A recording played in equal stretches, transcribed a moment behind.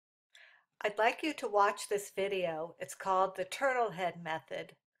I'd like you to watch this video. It's called the Turtlehead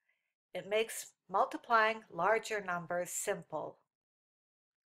Method. It makes multiplying larger numbers simple.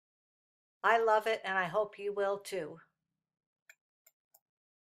 I love it and I hope you will too.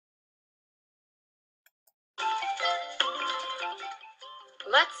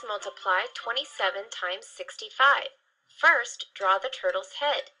 Let's multiply 27 times 65. First, draw the turtle's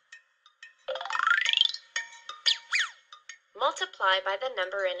head. Multiply by the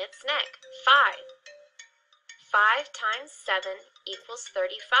number in its neck, 5. 5 times 7 equals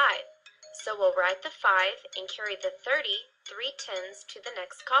 35. So we'll write the 5 and carry the 30 3 tens to the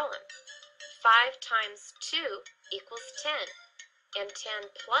next column. 5 times 2 equals 10, and 10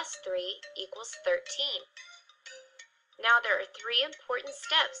 plus 3 equals 13. Now there are 3 important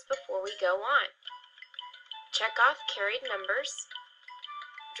steps before we go on. Check off carried numbers,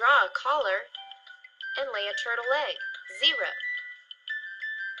 draw a collar, and lay a turtle egg, 0.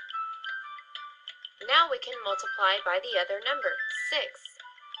 Now we can multiply by the other number, 6.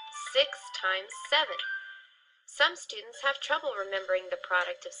 6 times 7. Some students have trouble remembering the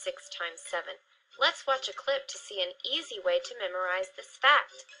product of 6 times 7. Let's watch a clip to see an easy way to memorize this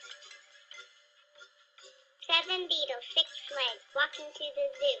fact. 7 beetles, 6 legs, walking to the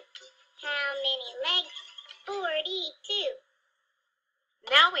zoo. How many legs? 42.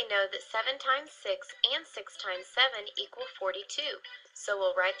 Now we know that 7 times 6 and 6 times 7 equal 42, so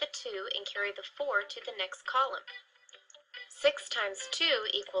we'll write the 2 and carry the 4 to the next column. 6 times 2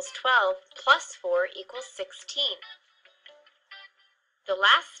 equals 12, plus 4 equals 16. The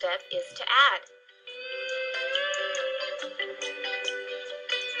last step is to add.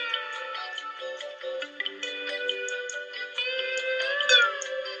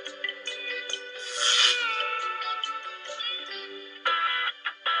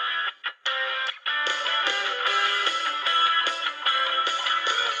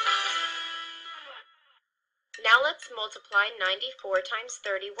 Now let's multiply 94 times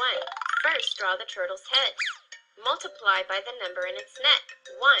 31. First, draw the turtle's head. Multiply by the number in its neck,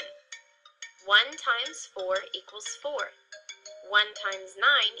 1. 1 times 4 equals 4. 1 times 9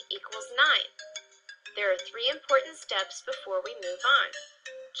 equals 9. There are 3 important steps before we move on.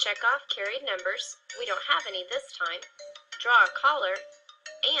 Check off carried numbers, we don't have any this time, draw a collar,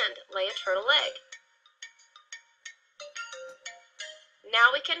 and lay a turtle egg.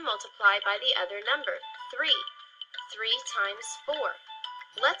 Now we can multiply by the other number, 3. 3 times 4.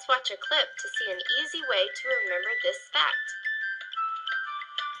 Let's watch a clip to see an easy way to remember this fact.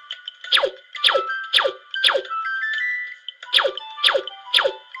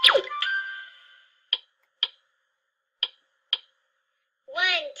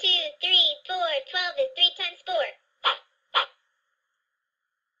 One, two, three, 4. 12 is 3 times 4.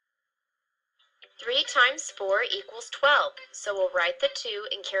 3 times 4 equals 12, so we'll write the 2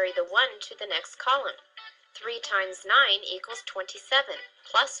 and carry the 1 to the next column. 3 times 9 equals 27,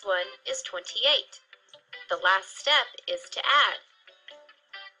 plus 1 is 28. The last step is to add.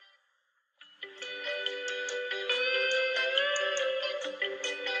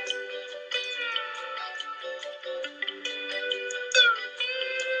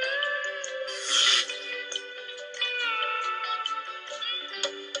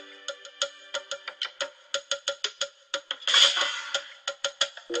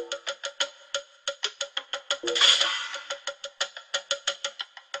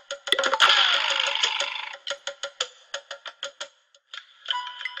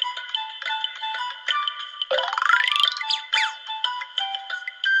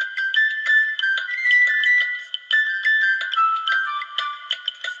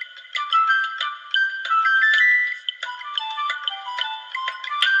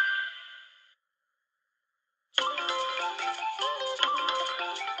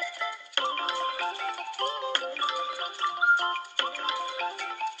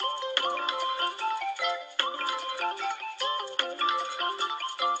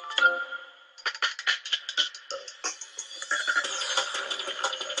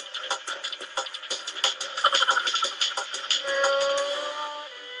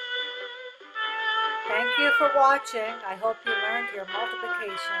 Thank you for watching. I hope you learned your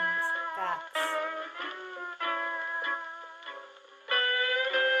multiplication facts.